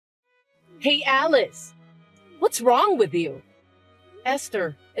Hey, Alice! What's wrong with you?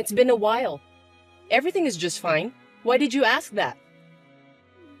 Esther, it's been a while. Everything is just fine. Why did you ask that?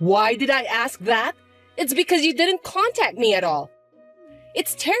 Why did I ask that? It's because you didn't contact me at all.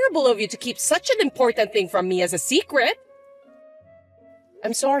 It's terrible of you to keep such an important thing from me as a secret.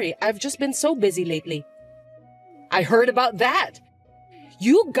 I'm sorry, I've just been so busy lately. I heard about that.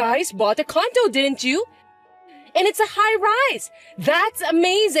 You guys bought a condo, didn't you? And it's a high rise. That's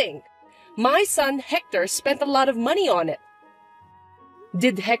amazing. My son Hector spent a lot of money on it.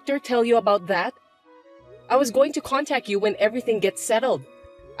 Did Hector tell you about that? I was going to contact you when everything gets settled.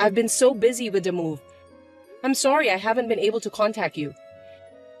 I've been so busy with the move. I'm sorry I haven't been able to contact you.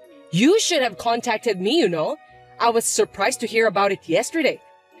 You should have contacted me, you know. I was surprised to hear about it yesterday.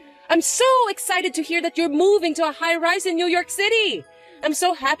 I'm so excited to hear that you're moving to a high-rise in New York City. I'm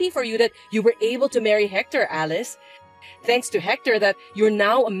so happy for you that you were able to marry Hector, Alice. Thanks to Hector that you're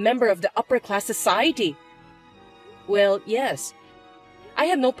now a member of the upper-class society. Well, yes. I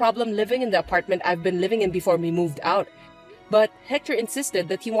had no problem living in the apartment I've been living in before we moved out. But Hector insisted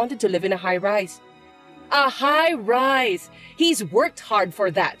that he wanted to live in a high-rise. A high-rise! He's worked hard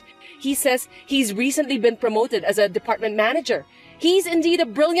for that. He says he's recently been promoted as a department manager. He's indeed a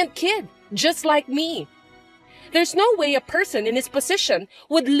brilliant kid, just like me. There's no way a person in his position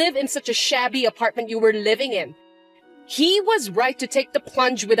would live in such a shabby apartment you were living in. He was right to take the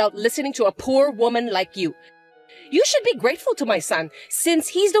plunge without listening to a poor woman like you. You should be grateful to my son, since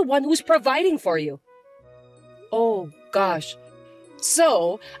he's the one who's providing for you. Oh, gosh.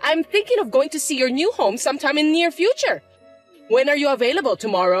 So, I'm thinking of going to see your new home sometime in the near future. When are you available?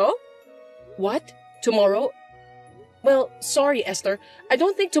 Tomorrow? What? Tomorrow? Well, sorry, Esther. I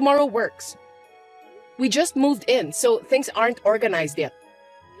don't think tomorrow works. We just moved in, so things aren't organized yet.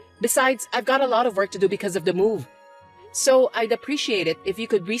 Besides, I've got a lot of work to do because of the move. So I'd appreciate it if you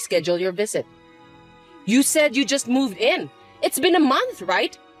could reschedule your visit. You said you just moved in. It's been a month,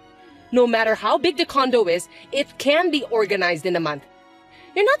 right? No matter how big the condo is, it can be organized in a month.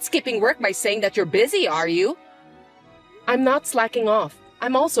 You're not skipping work by saying that you're busy, are you? I'm not slacking off.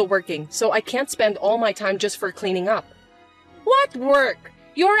 I'm also working, so I can't spend all my time just for cleaning up. What work?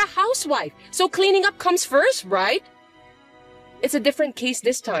 You're a housewife, so cleaning up comes first, right? It's a different case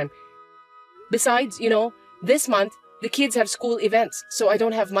this time. Besides, you know, this month, the kids have school events, so I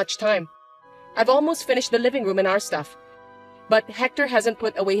don't have much time. I've almost finished the living room and our stuff. But Hector hasn't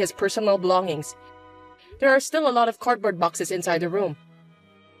put away his personal belongings. There are still a lot of cardboard boxes inside the room.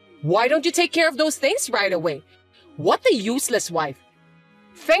 Why don't you take care of those things right away? What a useless wife.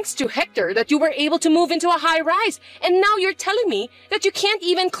 Thanks to Hector that you were able to move into a high-rise, and now you're telling me that you can't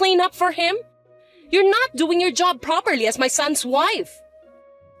even clean up for him? You're not doing your job properly as my son's wife.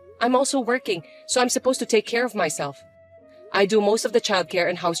 I'm also working, so I'm supposed to take care of myself. I do most of the childcare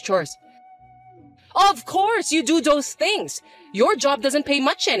and house chores. Of course you do those things. Your job doesn't pay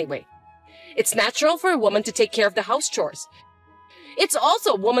much anyway. It's natural for a woman to take care of the house chores. It's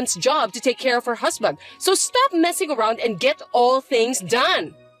also a woman's job to take care of her husband, so stop messing around and get all things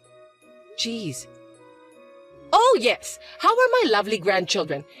done. Jeez. Oh yes, how are my lovely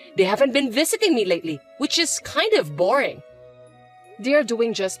grandchildren? They haven't been visiting me lately, which is kind of boring. They are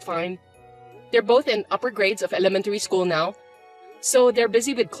doing just fine. They're both in upper grades of elementary school now, so they're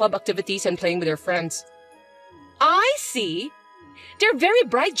busy with club activities and playing with their friends. I see. They're very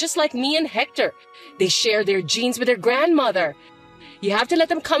bright just like me and Hector. They share their genes with their grandmother. You have to let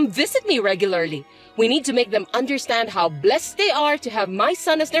them come visit me regularly. We need to make them understand how blessed they are to have my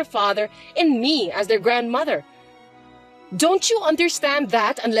son as their father and me as their grandmother. Don't you understand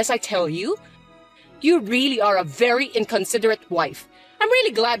that unless I tell you? You really are a very inconsiderate wife. I'm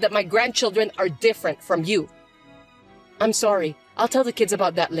really glad that my grandchildren are different from you. I'm sorry. I'll tell the kids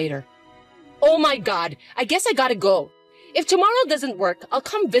about that later. Oh my God, I guess I gotta go. If tomorrow doesn't work, I'll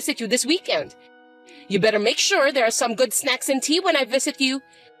come visit you this weekend. You better make sure there are some good snacks and tea when I visit you.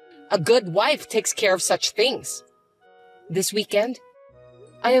 A good wife takes care of such things. This weekend?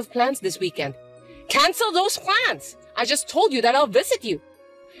 I have plans this weekend. Cancel those plans. I just told you that I'll visit you.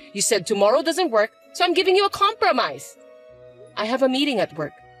 You said tomorrow doesn't work, so I'm giving you a compromise. I have a meeting at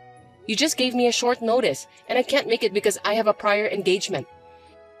work. You just gave me a short notice, and I can't make it because I have a prior engagement.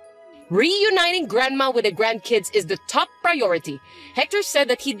 Reuniting Grandma with the grandkids is the top priority. Hector said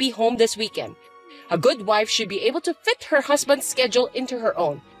that he'd be home this weekend. A good wife should be able to fit her husband's schedule into her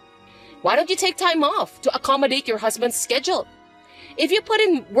own. Why don't you take time off to accommodate your husband's schedule? If you put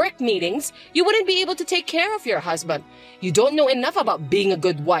in work meetings, you wouldn't be able to take care of your husband. You don't know enough about being a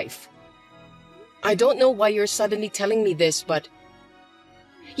good wife. I don't know why you're suddenly telling me this, but...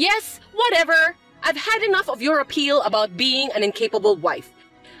 Yes, whatever. I've had enough of your appeal about being an incapable wife.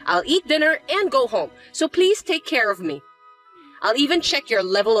 I'll eat dinner and go home, so please take care of me. I'll even check your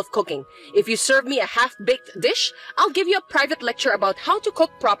level of cooking. If you serve me a half-baked dish, I'll give you a private lecture about how to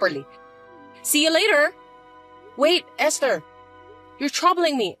cook properly. See you later. Wait, Esther. You're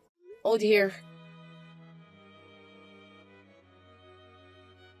troubling me. Oh dear.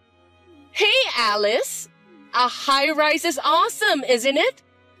 Hey, Alice. A high-rise is awesome, isn't it?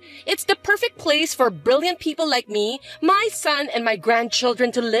 It's the perfect place for brilliant people like me, my son, and my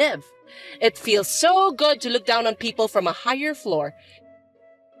grandchildren to live. It feels so good to look down on people from a higher floor.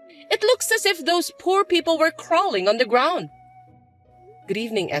 It looks as if those poor people were crawling on the ground. Good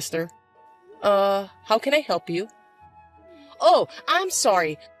evening, Esther. How can I help you? Oh, I'm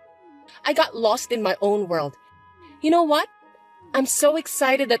sorry. I got lost in my own world. You know what? I'm so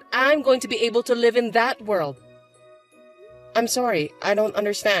excited that I'm going to be able to live in that world. I'm sorry, I don't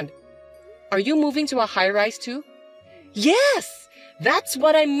understand. Are you moving to a high-rise too? Yes, that's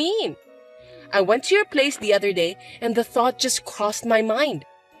what I mean. I went to your place the other day and the thought just crossed my mind.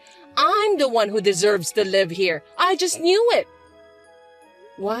 I'm the one who deserves to live here. I just knew it.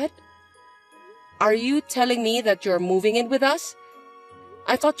 What? Are you telling me that you're moving in with us?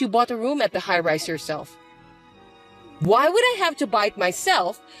 I thought you bought a room at the high-rise yourself. Why would I have to buy it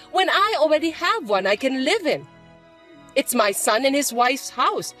myself when I already have one I can live in? It's my son and his wife's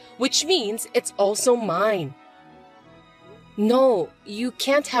house, which means it's also mine. No, you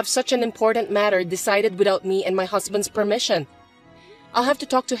can't have such an important matter decided without me and my husband's permission. I'll have to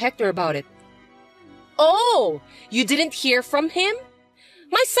talk to Hector about it. Oh, you didn't hear from him?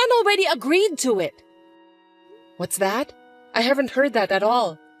 My son already agreed to it. What's that? I haven't heard that at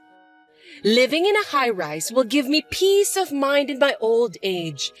all. Living in a high-rise will give me peace of mind in my old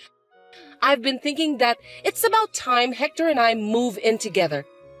age. I've been thinking that it's about time Hector and I move in together.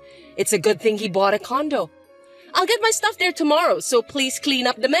 It's a good thing he bought a condo. I'll get my stuff there tomorrow, so please clean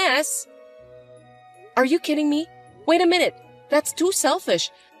up the mess. Are you kidding me? Wait a minute. That's too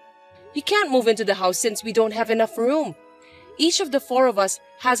selfish. You can't move into the house since we don't have enough room. Each of the four of us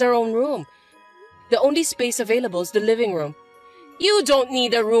has our own room. The only space available is the living room. You don't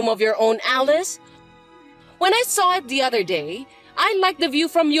need a room of your own, Alice. When I saw it the other day, I like the view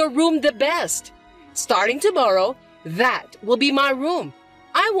from your room the best. Starting tomorrow, that will be my room.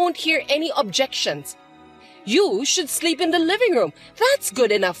 I won't hear any objections. You should sleep in the living room. That's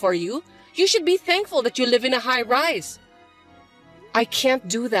good enough for you. You should be thankful that you live in a high-rise. I can't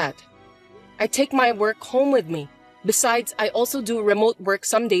do that. I take my work home with me. Besides, I also do remote work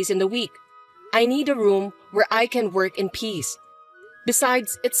some days in the week. I need a room where I can work in peace.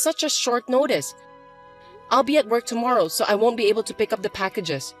 Besides, it's such a short notice. I'll be at work tomorrow, so I won't be able to pick up the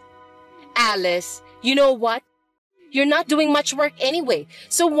packages. Alice, you know what? You're not doing much work anyway,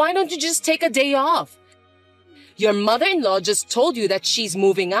 so why don't you just take a day off? Your mother-in-law just told you that she's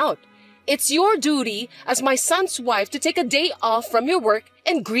moving out. It's your duty as my son's wife to take a day off from your work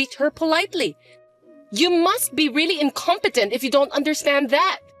and greet her politely. You must be really incompetent if you don't understand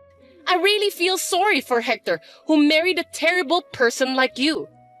that. I really feel sorry for Hector, who married a terrible person like you.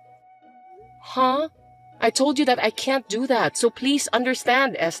 Huh? I told you that I can't do that, so please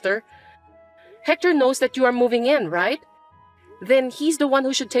understand, Esther. Hector knows that you are moving in, right? Then he's the one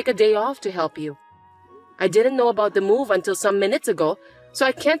who should take a day off to help you. I didn't know about the move until some minutes ago, so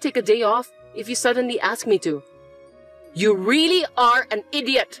I can't take a day off if you suddenly ask me to. You really are an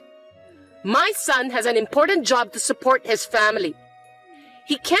idiot. My son has an important job to support his family.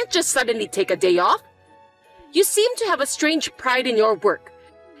 He can't just suddenly take a day off. You seem to have a strange pride in your work.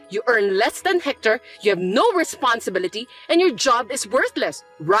 You earn less than Hector, you have no responsibility, and your job is worthless,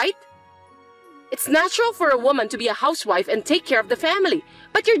 right? It's natural for a woman to be a housewife and take care of the family,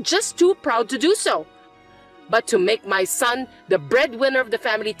 but you're just too proud to do so. But to make my son, the breadwinner of the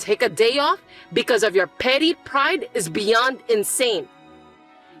family, take a day off because of your petty pride is beyond insane.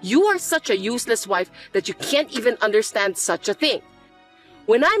 You are such a useless wife that you can't even understand such a thing.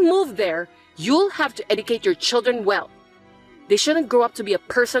 When I move there, you'll have to educate your children well. They shouldn't grow up to be a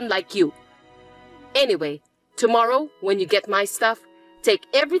person like you. Anyway, tomorrow, when you get my stuff, take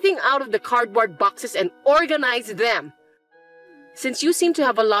everything out of the cardboard boxes and organize them. Since you seem to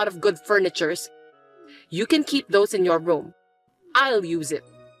have a lot of good furnitures, you can keep those in your room. I'll use it.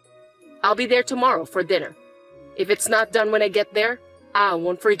 I'll be there tomorrow for dinner. If it's not done when I get there, I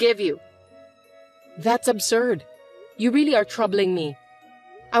won't forgive you. That's absurd. You really are troubling me.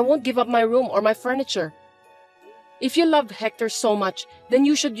 I won't give up my room or my furniture. If you love Hector so much, then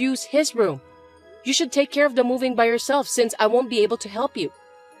you should use his room. You should take care of the moving by yourself since I won't be able to help you.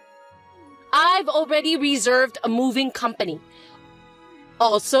 I've already reserved a moving company.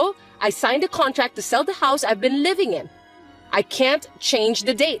 Also, I signed a contract to sell the house I've been living in. I can't change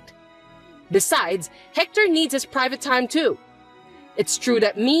the date. Besides, Hector needs his private time too. It's true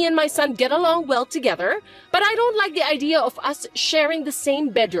that me and my son get along well together, but I don't like the idea of us sharing the same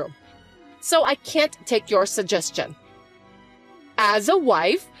bedroom. So I can't take your suggestion. As a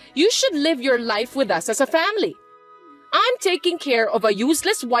wife, you should live your life with us as a family. I'm taking care of a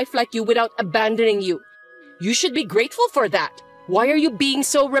useless wife like you without abandoning you. You should be grateful for that. Why are you being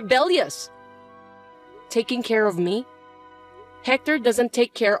so rebellious? Taking care of me? Hector doesn't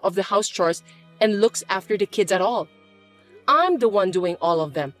take care of the house chores and looks after the kids at all. I'm the one doing all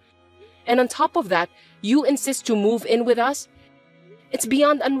of them. And on top of that, you insist to move in with us? It's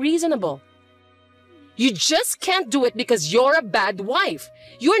beyond unreasonable. You just can't do it because you're a bad wife.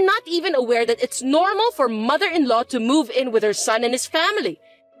 You're not even aware that it's normal for mother-in-law to move in with her son and his family.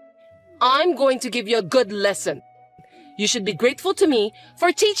 I'm going to give you a good lesson. You should be grateful to me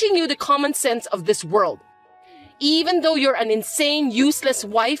for teaching you the common sense of this world. Even though you're an insane, useless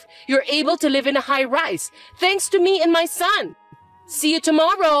wife, you're able to live in a high-rise, thanks to me and my son. See you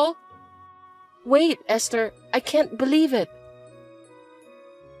tomorrow. Wait, Esther, I can't believe it.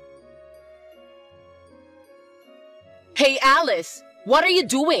 Hey, Alice, what are you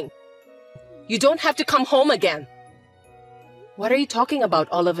doing? You don't have to come home again. What are you talking about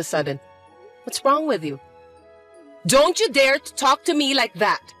all of a sudden? What's wrong with you? Don't you dare to talk to me like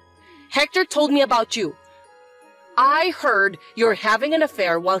that. Hector told me about you. I heard you're having an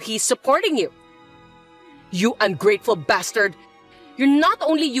affair while he's supporting you. You ungrateful bastard. You're not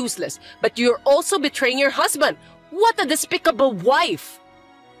only useless, but you're also betraying your husband. What a despicable wife!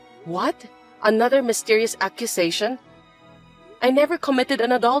 What? Another mysterious accusation? I never committed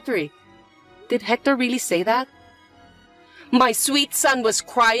an adultery. Did Hector really say that? My sweet son was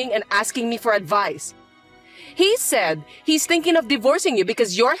crying and asking me for advice. He said he's thinking of divorcing you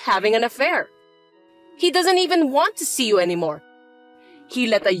because you're having an affair. He doesn't even want to see you anymore. He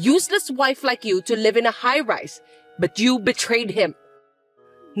let a useless wife like you to live in a high-rise, but you betrayed him.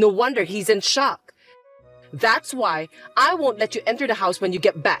 No wonder he's in shock. That's why I won't let you enter the house when you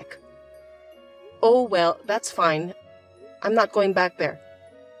get back. Oh, well, that's fine. I'm not going back there.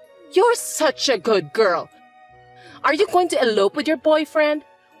 You're such a good girl. Are you going to elope with your boyfriend?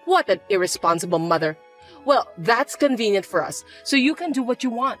 What an irresponsible mother. Well, that's convenient for us, so you can do what you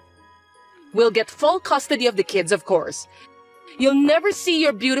want. We'll get full custody of the kids, of course. You'll never see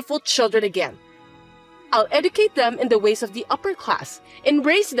your beautiful children again. I'll educate them in the ways of the upper class and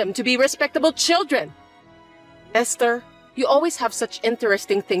raise them to be respectable children. Esther, you always have such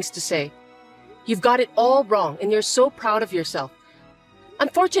interesting things to say. You've got it all wrong and you're so proud of yourself.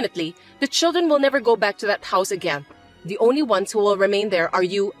 Unfortunately, the children will never go back to that house again. The only ones who will remain there are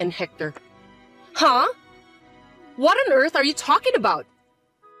you and Hector. Huh? What on earth are you talking about?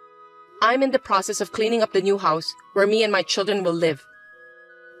 I'm in the process of cleaning up the new house where me and my children will live.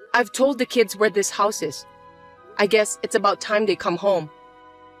 I've told the kids where this house is. I guess it's about time they come home.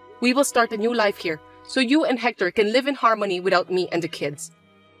 We will start a new life here, so you and Hector can live in harmony without me and the kids.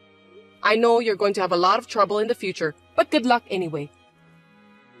 I know you're going to have a lot of trouble in the future, but good luck anyway.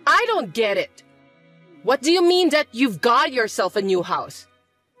 I don't get it. What do you mean that you've got yourself a new house?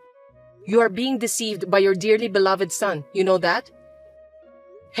 You are being deceived by your dearly beloved son, you know that?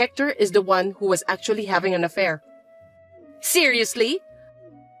 Hector is the one who was actually having an affair. Seriously?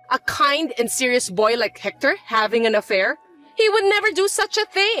 A kind and serious boy like Hector having an affair? He would never do such a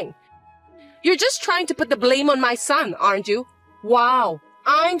thing. You're just trying to put the blame on my son, aren't you? Wow,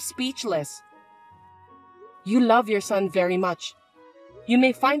 I'm speechless. You love your son very much. You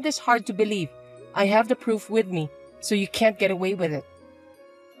may find this hard to believe. I have the proof with me, so you can't get away with it.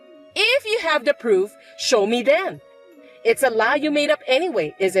 If you have the proof, show me then. It's a lie you made up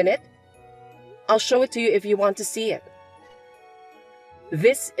anyway, isn't it? I'll show it to you if you want to see it.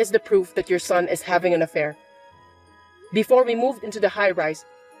 This is the proof that your son is having an affair. Before we moved into the high-rise,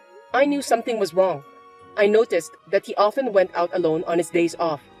 I knew something was wrong. I noticed that he often went out alone on his days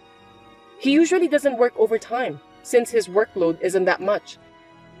off. He usually doesn't work overtime, since his workload isn't that much.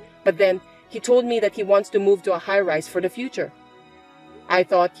 But then, he told me that he wants to move to a high-rise for the future. I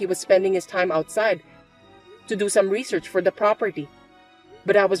thought he was spending his time outside to do some research for the property.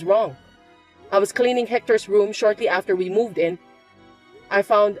 But I was wrong. I was cleaning Hector's room shortly after we moved in. I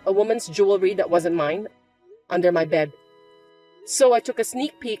found a woman's jewelry that wasn't mine under my bed. So I took a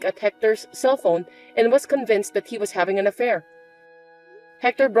sneak peek at Hector's cell phone and was convinced that he was having an affair.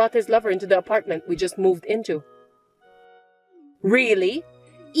 Hector brought his lover into the apartment we just moved into. Really?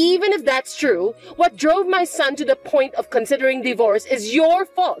 Even if that's true, what drove my son to the point of considering divorce is your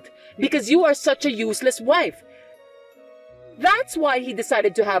fault because you are such a useless wife. That's why he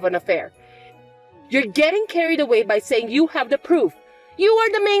decided to have an affair. You're getting carried away by saying you have the proof. You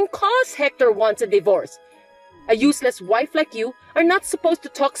are the main cause Hector wants a divorce. A useless wife like you are not supposed to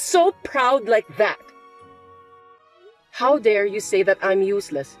talk so proud like that. How dare you say that I'm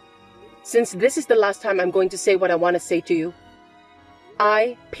useless? Since this is the last time I'm going to say what I want to say to you,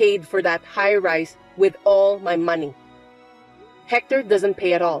 I paid for that high-rise with all my money. Hector doesn't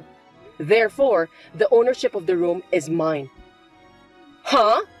pay at all. Therefore, the ownership of the room is mine.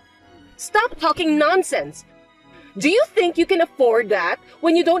 Huh? Stop talking nonsense. Do you think you can afford that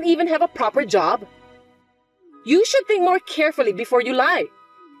when you don't even have a proper job? You should think more carefully before you lie.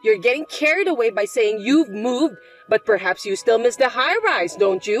 You're getting carried away by saying you've moved, but perhaps you still miss the high-rise,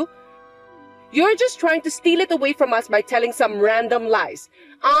 don't you? You're just trying to steal it away from us by telling some random lies.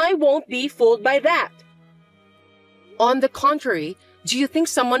 I won't be fooled by that. On the contrary, do you think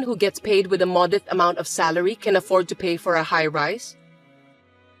someone who gets paid with a modest amount of salary can afford to pay for a high-rise?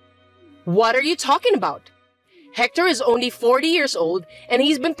 What are you talking about? Hector is only 40 years old and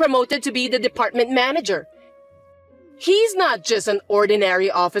he's been promoted to be the department manager. He's not just an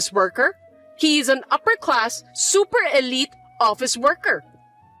ordinary office worker. He's an upper-class, super elite office worker.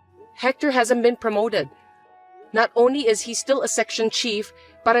 Hector hasn't been promoted. Not only is he still a section chief,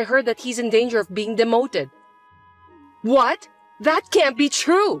 but I heard that he's in danger of being demoted. What? That can't be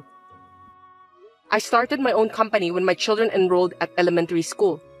true! I started my own company when my children enrolled at elementary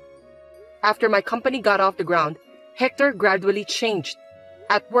school. After my company got off the ground, Hector gradually changed.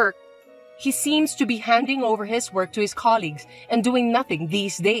 At work, he seems to be handing over his work to his colleagues and doing nothing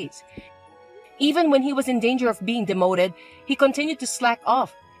these days. Even when he was in danger of being demoted, he continued to slack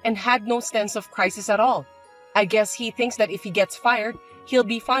off and had no sense of crisis at all. I guess he thinks that if he gets fired, he'll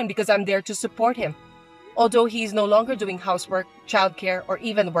be fine because I'm there to support him. Although he is no longer doing housework, childcare, or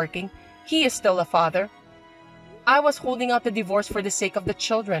even working, he is still a father. I was holding out the divorce for the sake of the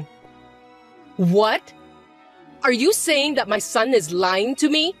children. What? Are you saying that my son is lying to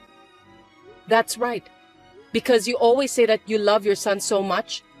me? That's right. Because you always say that you love your son so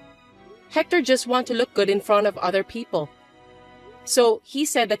much. Hector just wants to look good in front of other people. So he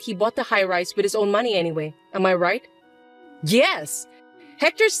said that he bought the high-rise with his own money anyway. Am I right? Yes.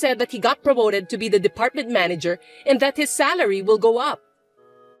 Hector said that he got promoted to be the department manager and that his salary will go up.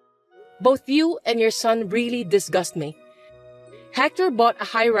 Both you and your son really disgust me. Hector bought a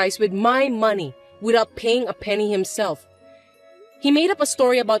high-rise with my money without paying a penny himself. He made up a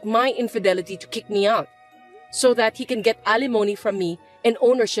story about my infidelity to kick me out so that he can get alimony from me and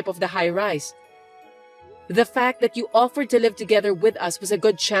ownership of the high-rise. The fact that you offered to live together with us was a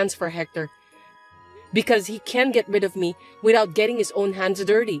good chance for Hector, because he can get rid of me without getting his own hands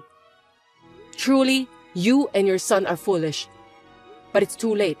dirty. Truly, you and your son are foolish. But it's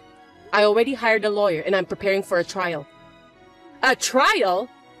too late. I already hired a lawyer and I'm preparing for a trial. A trial?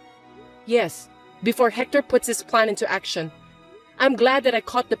 Yes, before Hector puts his plan into action. I'm glad that I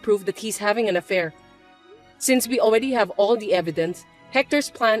caught the proof that he's having an affair. Since we already have all the evidence, Hector's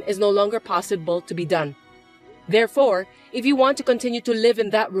plan is no longer possible to be done. Therefore, if you want to continue to live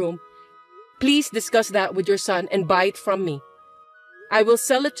in that room, please discuss that with your son and buy it from me. I will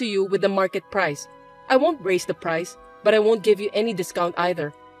sell it to you with the market price. I won't raise the price, but I won't give you any discount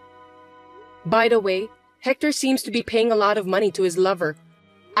either. By the way, Hector seems to be paying a lot of money to his lover.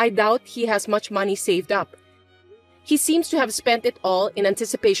 I doubt he has much money saved up. He seems to have spent it all in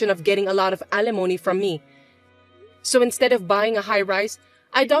anticipation of getting a lot of alimony from me. So instead of buying a high-rise,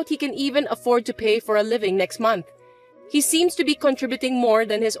 I doubt he can even afford to pay for a living next month. He seems to be contributing more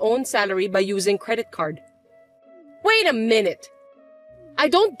than his own salary by using credit card. Wait a minute! I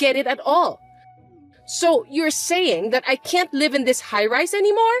don't get it at all. So you're saying that I can't live in this high-rise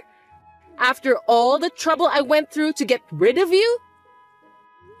anymore? After all the trouble I went through to get rid of you?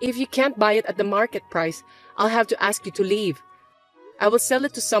 If you can't buy it at the market price, I'll have to ask you to leave. I will sell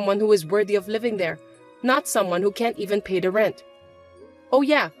it to someone who is worthy of living there, not someone who can't even pay the rent. Oh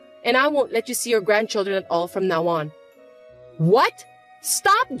yeah, and I won't let you see your grandchildren at all from now on. What?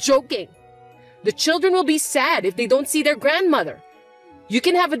 Stop joking! The children will be sad if they don't see their grandmother. You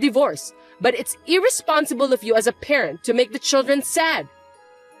can have a divorce, but it's irresponsible of you as a parent to make the children sad.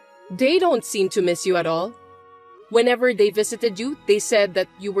 They don't seem to miss you at all. Whenever they visited you, they said that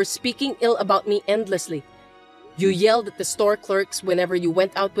you were speaking ill about me endlessly. You yelled at the store clerks whenever you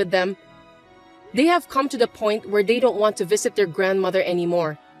went out with them. They have come to the point where they don't want to visit their grandmother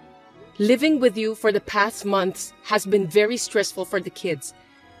anymore. Living with you for the past months has been very stressful for the kids.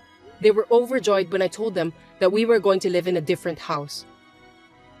 They were overjoyed when I told them that we were going to live in a different house.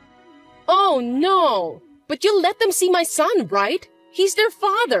 Oh no! But you'll let them see my son, right? He's their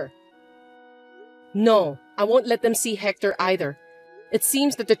father. No, I won't let them see Hector either. It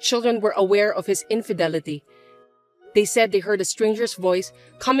seems that the children were aware of his infidelity. They said they heard a stranger's voice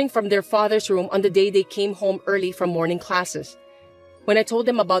coming from their father's room on the day they came home early from morning classes. When I told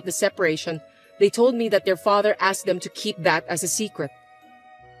them about the separation, they told me that their father asked them to keep that as a secret.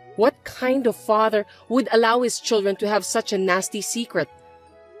 What kind of father would allow his children to have such a nasty secret?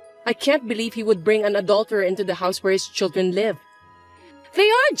 I can't believe he would bring an adulterer into the house where his children live. They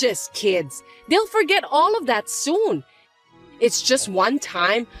are just kids. They'll forget all of that soon. It's just one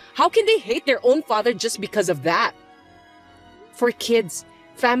time. How can they hate their own father just because of that? For kids,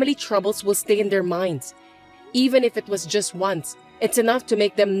 family troubles will stay in their minds. Even if it was just once, it's enough to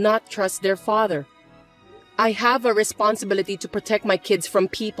make them not trust their father. I have a responsibility to protect my kids from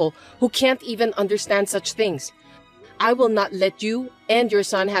people who can't even understand such things. I will not let you and your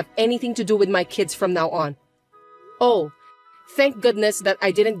son have anything to do with my kids from now on. Oh, thank goodness that I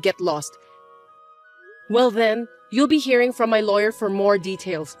didn't get lost. Well then, you'll be hearing from my lawyer for more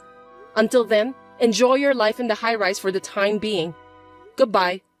details. Until then, enjoy your life in the high-rise for the time being.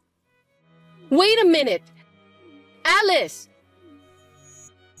 Goodbye. Wait a minute! Alice!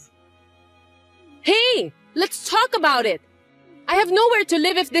 Hey! Let's talk about it! I have nowhere to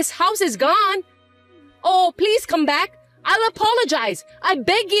live if this house is gone! Oh, please come back! I'll apologize! I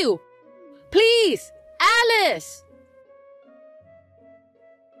beg you! Please! Alice!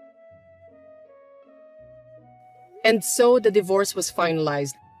 And so the divorce was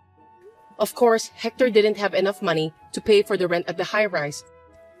finalized. Of course, Hector didn't have enough money to pay for the rent at the high-rise.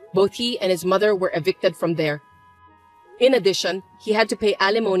 Both he and his mother were evicted from there. In addition, he had to pay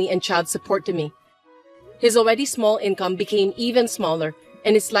alimony and child support to me. His already small income became even smaller,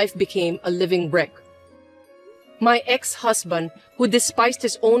 and his life became a living brick. My ex-husband, who despised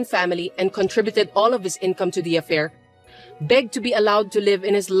his own family and contributed all of his income to the affair, begged to be allowed to live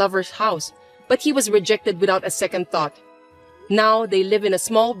in his lover's house, but he was rejected without a second thought. Now they live in a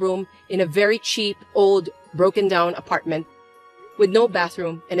small room in a very cheap, old, broken-down apartment with no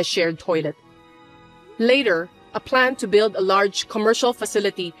bathroom and a shared toilet. Later, a plan to build a large commercial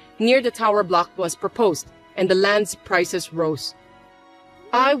facility near the tower block was proposed, and the land's prices rose.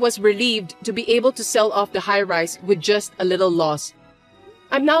 I was relieved to be able to sell off the high-rise with just a little loss.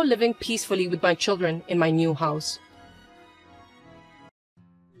 I'm now living peacefully with my children in my new house.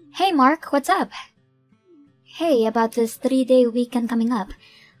 Hey Mark, what's up? Hey, about this 3-day weekend coming up.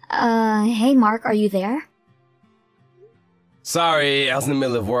 Hey Mark, are you there? Sorry, I was in the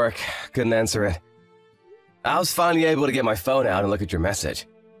middle of work. Couldn't answer it. I was finally able to get my phone out and look at your message.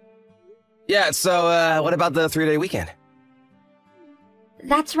 Yeah, so, what about the 3-day weekend?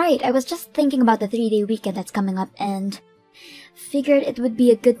 That's right, I was just thinking about the 3-day weekend that's coming up and figured it would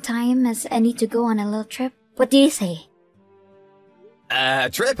be a good time as I need to go on a little trip. What do you say?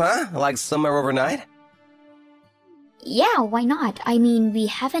 Trip, huh? Like somewhere overnight? Yeah, why not? I mean, we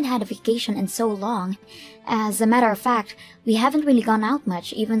haven't had a vacation in so long. As a matter of fact, we haven't really gone out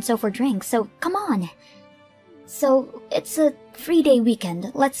much, even so for drinks, so come on. So, it's a 3-day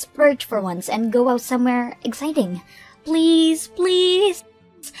weekend. Let's splurge for once and go out somewhere exciting. Please, please.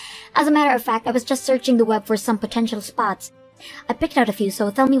 As a matter of fact, I was just searching the web for some potential spots. I picked out a few, so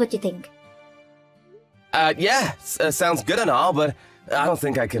tell me what you think. Yeah, sounds good and all, but I don't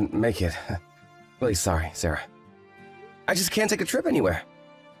think I can make it. Really sorry, Sarah. I just can't take a trip anywhere.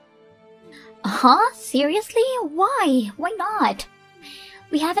 Huh? Seriously? Why? Why not?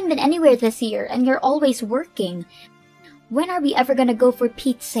 We haven't been anywhere this year, and you're always working. When are we ever gonna go for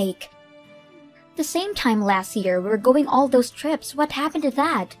Pete's sake? The same time last year, we were going all those trips. What happened to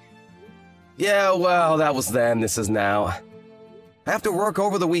that? Yeah, well, that was then, this is now. I have to work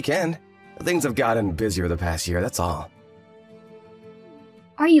over the weekend. Things have gotten busier the past year, that's all.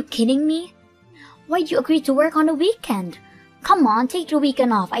 Are you kidding me? Why'd you agree to work on a weekend? Come on, take the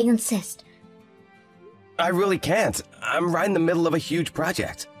weekend off, I insist. I really can't. I'm right in the middle of a huge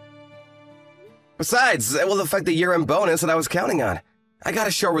project. Besides, it will affect the year-end bonus that I was counting on. I gotta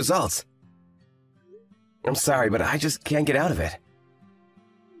show results. I'm sorry, but I just can't get out of it.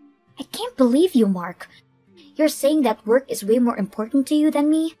 I can't believe you, Mark. You're saying that work is way more important to you than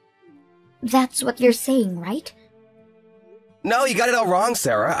me? That's what you're saying, right? No, you got it all wrong,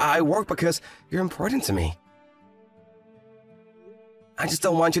 Sarah. I work because you're important to me. I just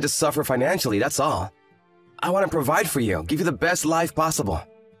don't want you to suffer financially, that's all. I want to provide for you, give you the best life possible.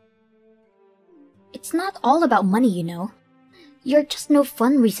 It's not all about money, you know. You're just no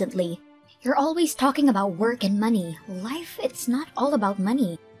fun recently. You're always talking about work and money. Life, it's not all about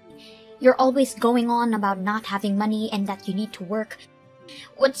money. You're always going on about not having money and that you need to work.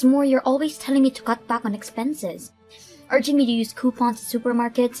 What's more, you're always telling me to cut back on expenses. Urging me to use coupons at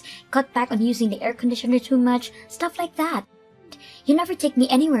supermarkets, cut back on using the air conditioner too much, stuff like that. You never take me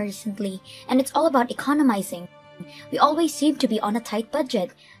anywhere recently, and it's all about economizing. We always seem to be on a tight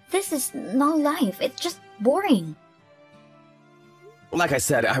budget. This is no life, it's just boring. Like I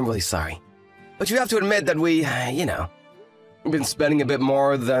said, I'm really sorry. But you have to admit that we've been spending a bit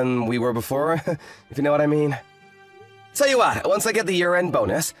more than we were before, if you know what I mean. Tell you what, once I get the year-end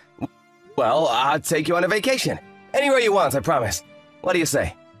bonus, well, I'll take you on a vacation. Anywhere you want, I promise. What do you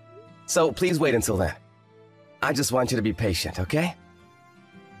say? So please wait until then. I just want you to be patient, okay?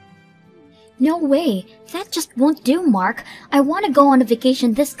 No way. That just won't do, Mark. I want to go on a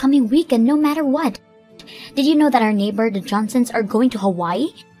vacation this coming weekend no matter what. Did you know that our neighbor, the Johnsons, are going to Hawaii?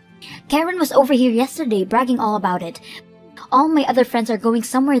 Karen was over here yesterday bragging all about it. All my other friends are going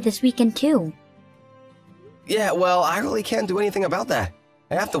somewhere this weekend too. Yeah, well, I really can't do anything about that.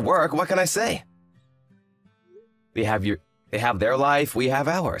 I have to work, what can I say? They have their life, we have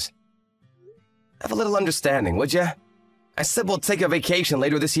ours. Have a little understanding, would ya? I said we'll take a vacation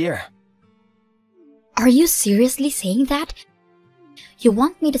later this year. Are you seriously saying that? You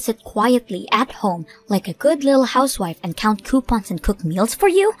want me to sit quietly at home like a good little housewife and count coupons and cook meals for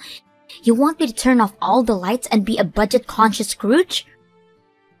you? You want me to turn off all the lights and be a budget-conscious Scrooge?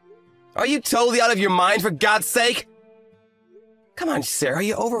 Are you totally out of your mind, for God's sake? Come on, Sarah,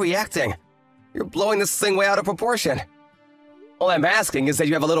 you're overreacting. You're blowing this thing way out of proportion. All I'm asking is that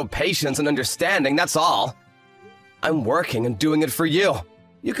you have a little patience and understanding, that's all. I'm working and doing it for you.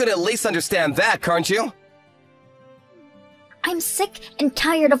 You could at least understand that, can't you? I'm sick and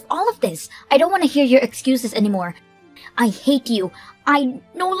tired of all of this. I don't want to hear your excuses anymore. I hate you. I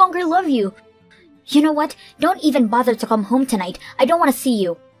no longer love you. You know what? Don't even bother to come home tonight. I don't want to see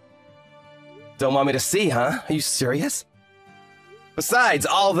you. Don't want me to see, huh? Are you serious? Besides,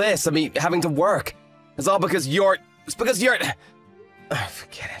 all this, having to work, it's all because you're... It's because you're...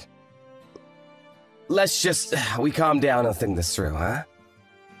 forget it. Let's just... we calm down and think this through, huh?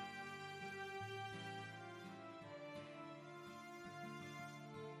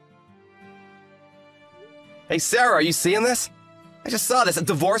 Hey, Sarah, are you seeing this? I just saw this.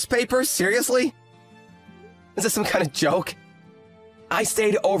 Divorce papers? Seriously? Is this some kind of joke? I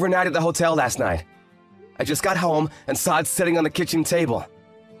stayed overnight at the hotel last night. I just got home and saw it sitting on the kitchen table.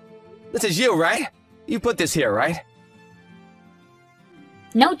 This is you, right? You put this here, right?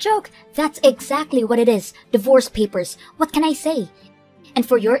 No joke. That's exactly what it is. Divorce papers. What can I say? And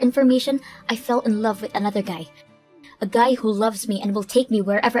for your information, I fell in love with another guy. A guy who loves me and will take me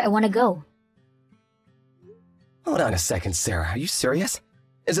wherever I want to go. Hold on a second, Sarah. Are you serious?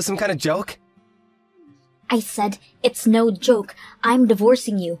 Is this some kind of joke? I said, it's no joke. I'm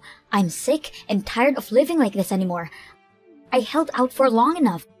divorcing you. I'm sick and tired of living like this anymore. I held out for long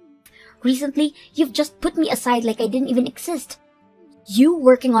enough. Recently, you've just put me aside like I didn't even exist. You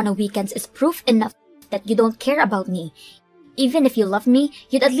working on a weekends is proof enough that you don't care about me. Even if you love me,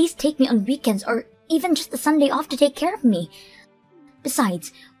 you'd at least take me on weekends or even just a Sunday off to take care of me.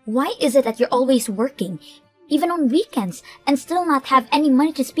 Besides, why is it that you're always working, even on weekends, and still not have any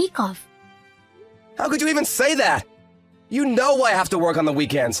money to speak of? How could you even say that? You know I have to work on the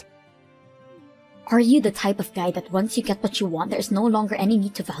weekends. Are you the type of guy that once you get what you want, there's no longer any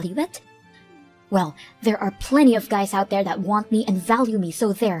need to value it? Well, there are plenty of guys out there that want me and value me,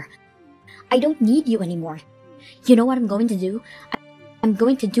 so there. I don't need you anymore. You know what I'm going to do? I'm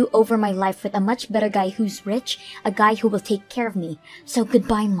going to do over my life with a much better guy who's rich, a guy who will take care of me. So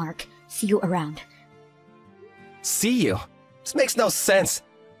goodbye, Mark. See you around. See you? This makes no sense.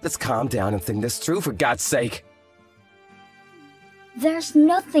 Let's calm down and think this through, for God's sake. There's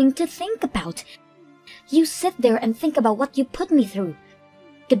nothing to think about. You sit there and think about what you put me through.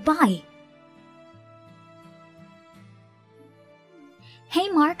 Goodbye. Hey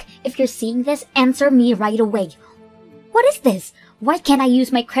Mark, if you're seeing this, answer me right away. What is this? Why can't I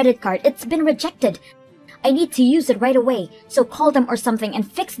use my credit card? It's been rejected. I need to use it right away, so call them or something and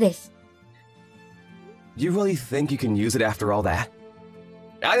fix this. You really think you can use it after all that?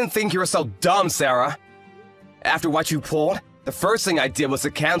 I didn't think you were so dumb, Sarah. After what you pulled, the first thing I did was to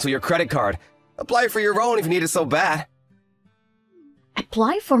cancel your credit card. Apply for your own if you need it so bad.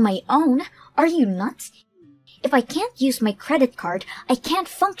 Apply for my own? Are you nuts? If I can't use my credit card, I can't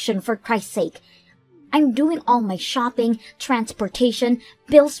function, for Christ's sake. I'm doing all my shopping, transportation,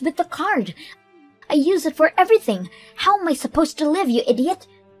 bills with the card. I use it for everything. How am I supposed to live, you idiot?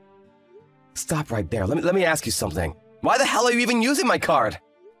 Stop right there. Let me ask you something. Why the hell are you even using my card?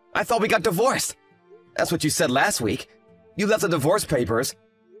 I thought we got divorced. That's what you said last week. You left the divorce papers,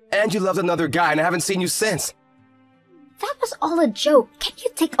 and you loved another guy, and I haven't seen you since. That was all a joke. Can you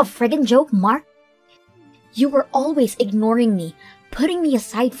take a friggin' joke, Mark? You were always ignoring me, putting me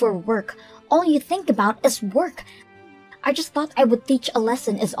aside for work. All you think about is work. I just thought I would teach a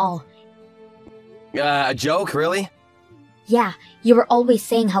lesson is all. A joke, really? Yeah, you were always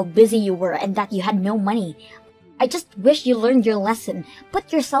saying how busy you were and that you had no money. I just wish you learned your lesson.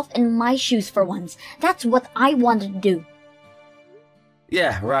 Put yourself in my shoes for once. That's what I wanted to do.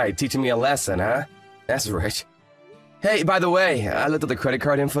 Yeah, right, teaching me a lesson, huh? That's rich. Hey, by the way, I looked at the credit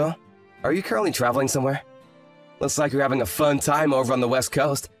card info. Are you currently traveling somewhere? Looks like you're having a fun time over on the West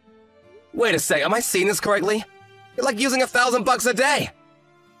Coast. Wait a sec, am I seeing this correctly? You're like using $1,000 a day!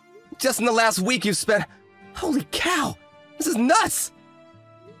 Just in the last week you've spent... Holy cow! This is nuts!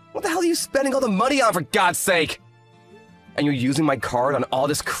 What the hell are you spending all the money on, for God's sake? And you're using my card on all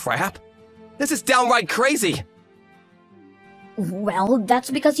this crap? This is downright crazy! Well, that's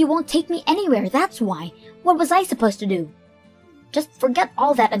because you won't take me anywhere, that's why. What was I supposed to do? Just forget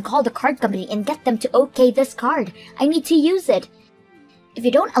all that and call the card company and get them to okay this card. I need to use it. If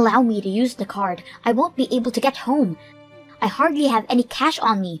you don't allow me to use the card, I won't be able to get home. I hardly have any cash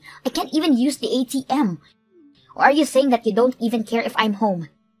on me. I can't even use the ATM. Or are you saying that you don't even care if I'm home?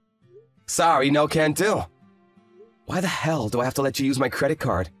 Sorry, no can do. Why the hell do I have to let you use my credit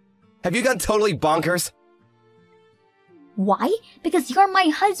card? Have you gone totally bonkers? Why? Because you're my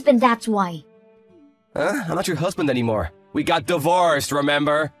husband, that's why. Huh? I'm not your husband anymore. We got divorced,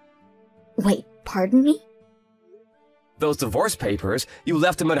 remember? Wait, pardon me? Those divorce papers, you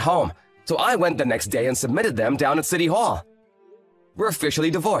left them at home, so I went the next day and submitted them down at City Hall. We're officially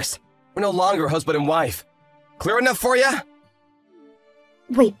divorced. We're no longer husband and wife. Clear enough for you?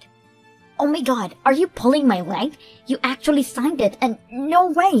 Wait. Oh my god, are you pulling my leg? You actually signed it, and no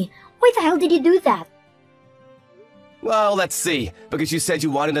way! Why the hell did you do that? Well, let's see, because you said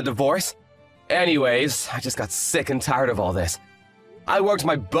you wanted a divorce? Anyways, I just got sick and tired of all this. I worked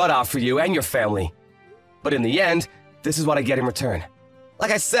my butt off for you and your family. But in the end, this is what I get in return.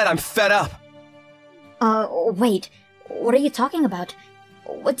 Like I said, I'm fed up. Wait. What are you talking about?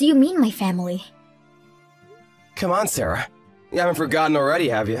 What do you mean, my family? Come on, Sarah. You haven't forgotten already,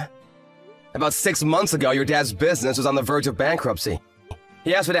 have you? About 6 months ago, your dad's business was on the verge of bankruptcy.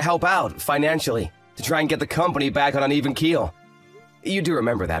 He asked me to help out, financially, to try and get the company back on an even keel. You do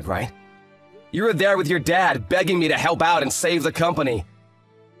remember that, right? You were there with your dad, begging me to help out and save the company.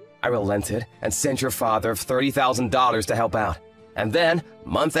 I relented and sent your father $30,000 to help out. And then,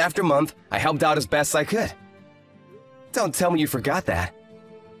 month after month, I helped out as best I could. Don't tell me you forgot that.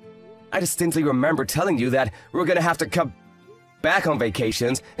 I distinctly remember telling you that we were gonna have to cut back on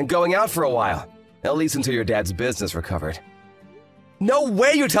vacations and going out for a while, at least until your dad's business recovered. No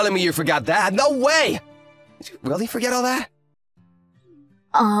way you're telling me you forgot that! No way! Did you really forget all that?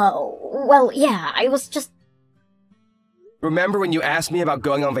 Well, yeah, I was just... Remember when you asked me about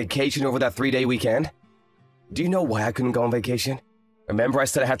going on vacation over that 3-day weekend? Do you know why I couldn't go on vacation? Remember I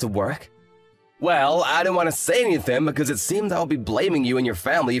said I had to work? Well, I didn't want to say anything because it seemed I would be blaming you and your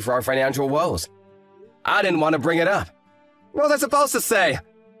family for our financial woes. I didn't want to bring it up. What was I supposed to say?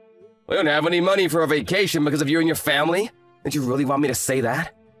 We don't have any money for a vacation because of you and your family? Did you really want me to say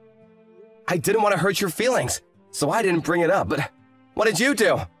that? I didn't want to hurt your feelings, so I didn't bring it up, but what did you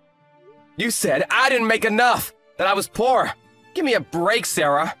do? You said I didn't make enough, that I was poor. Give me a break,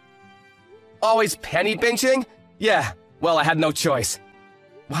 Sarah. Always penny pinching? Yeah, well, I had no choice.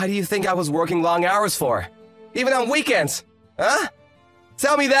 Why do you think I was working long hours for? Even on weekends? Huh?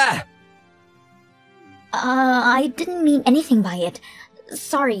 Tell me that! I didn't mean anything by it.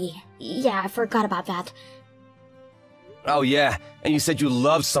 Sorry. Yeah, I forgot about that. Oh yeah, and you said you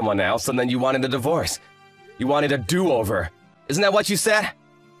loved someone else and then you wanted a divorce. You wanted a do-over. Isn't that what you said?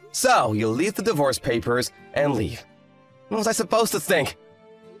 So, you leave the divorce papers and leave. What was I supposed to think?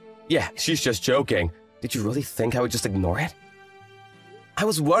 Yeah, she's just joking. Did you really think I would just ignore it? I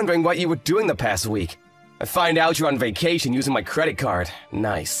was wondering what you were doing the past week. I find out you're on vacation using my credit card.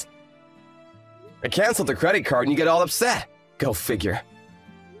 Nice. I canceled the credit card and you get all upset. Go figure.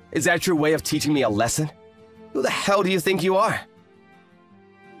 Is that your way of teaching me a lesson? Who the hell do you think you are?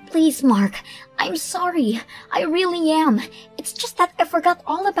 Please, Mark. I'm sorry. I really am. It's just that I forgot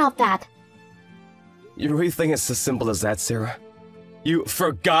all about that. You really think it's as simple as that, Sarah? You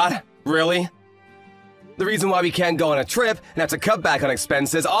forgot? Really? The reason why we can't go on a trip and have to cut back on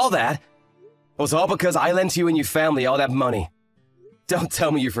expenses, all that, was all because I lent you and your family all that money. Don't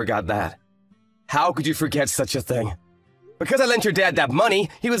tell me you forgot that. How could you forget such a thing? Because I lent your dad that money,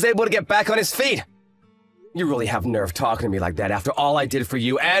 he was able to get back on his feet. You really have nerve talking to me like that after all I did for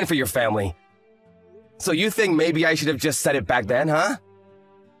you and for your family. So you think maybe I should have just said it back then, huh?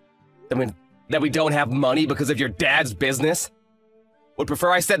 I mean, that we don't have money because of your dad's business? Would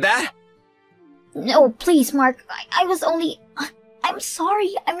prefer I said that? No, please, Mark. I was only... I'm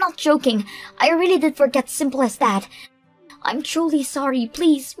sorry. I'm not joking. I really did forget, simple as that. I'm truly sorry.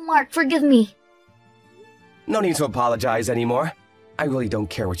 Please, Mark, forgive me. No need to apologize anymore. I really don't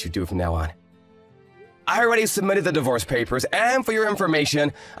care what you do from now on. I already submitted the divorce papers, and for your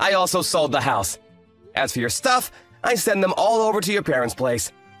information, I also sold the house. As for your stuff, I send them all over to your parents'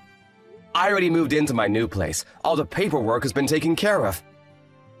 place. I already moved into my new place. All the paperwork has been taken care of.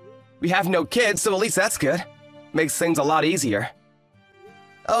 We have no kids, so at least that's good. Makes things a lot easier.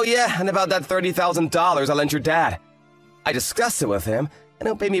 Oh yeah, and about that $30,000 I lent your dad. I discussed it with him, and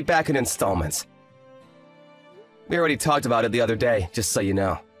he'll pay me back in installments. We already talked about it the other day, just so you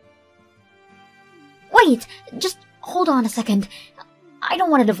know. Wait, just hold on a second. I don't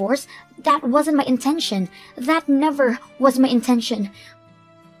want a divorce. That wasn't my intention. That never was my intention.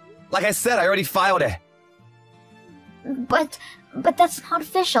 Like I said, I already filed it. But that's not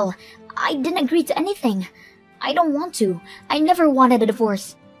official. I didn't agree to anything. I don't want to. I never wanted a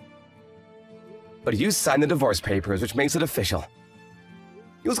divorce. But you signed the divorce papers, which makes it official.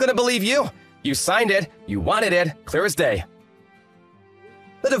 Who's gonna believe you? You signed it, you wanted it, clear as day.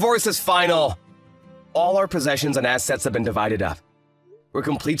 The divorce is final. All our possessions and assets have been divided up. We're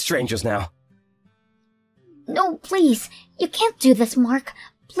complete strangers now. No, please. You can't do this, Mark.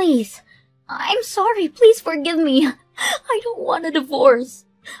 Please. I'm sorry. Please forgive me. I don't want a divorce.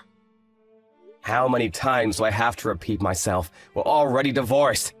 How many times do I have to repeat myself? We're already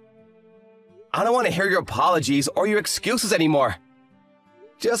divorced. I don't want to hear your apologies or your excuses anymore.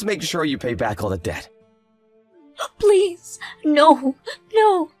 Just make sure you pay back all the debt. Please. No.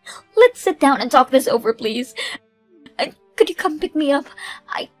 No. Let's sit down and talk this over, please. Could you come pick me up?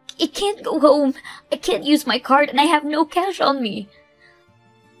 I can't go home. I can't use my card and I have no cash on me.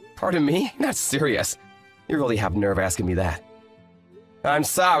 Pardon me? Not serious. You really have nerve asking me that. I'm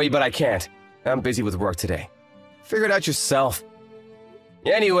sorry, but I can't. I'm busy with work today. Figure it out yourself.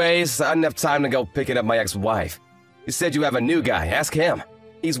 Anyways, I didn't have time to go picking up my ex-wife. You said you have a new guy. Ask him.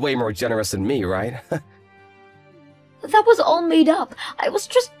 He's way more generous than me, right? That was all made up. I was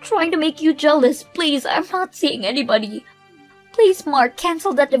just trying to make you jealous. Please, I'm not seeing anybody. Please, Mark,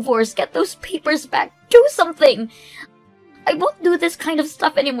 cancel that divorce. Get those papers back. Do something. I won't do this kind of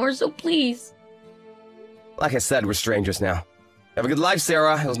stuff anymore, so please. Like I said, we're strangers now. Have a good life,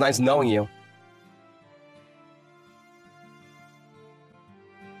 Sarah. It was nice knowing you.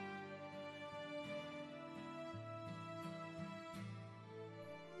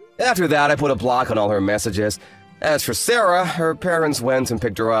 After that, I put a block on all her messages. As for Sarah, her parents went and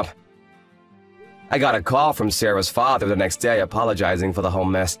picked her up. I got a call from Sarah's father the next day apologizing for the whole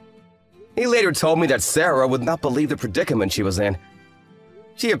mess. He later told me that Sarah would not believe the predicament she was in.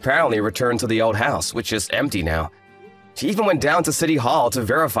 She apparently returned to the old house, which is empty now. She even went down to City Hall to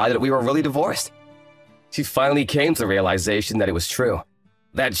verify that we were really divorced. She finally came to the realization that it was true,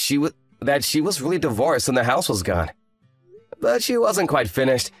 that she was really divorced and the house was gone. But she wasn't quite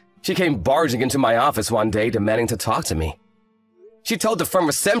finished. She came barging into my office one day demanding to talk to me. She told the front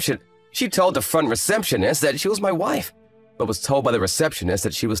receptionist that she was my wife, but was told by the receptionist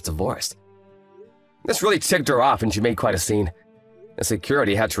that she was divorced. This really ticked her off and she made quite a scene. The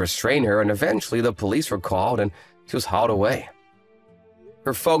security had to restrain her and eventually the police were called and she was hauled away.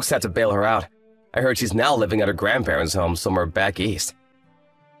 Her folks had to bail her out. I heard she's now living at her grandparents' home somewhere back east.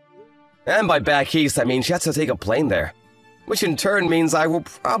 And by back east, I mean she has to take a plane there, which in turn means I will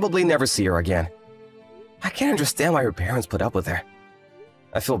probably never see her again. I can't understand why her parents put up with her.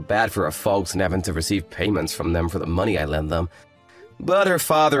 I feel bad for her folks and having to receive payments from them for the money I lend them. But her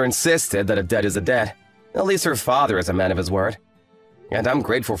father insisted that a debt is a debt. At least her father is a man of his word. And I'm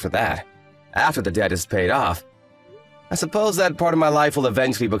grateful for that. After the debt is paid off, I suppose that part of my life will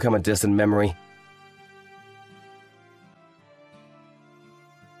eventually become a distant memory.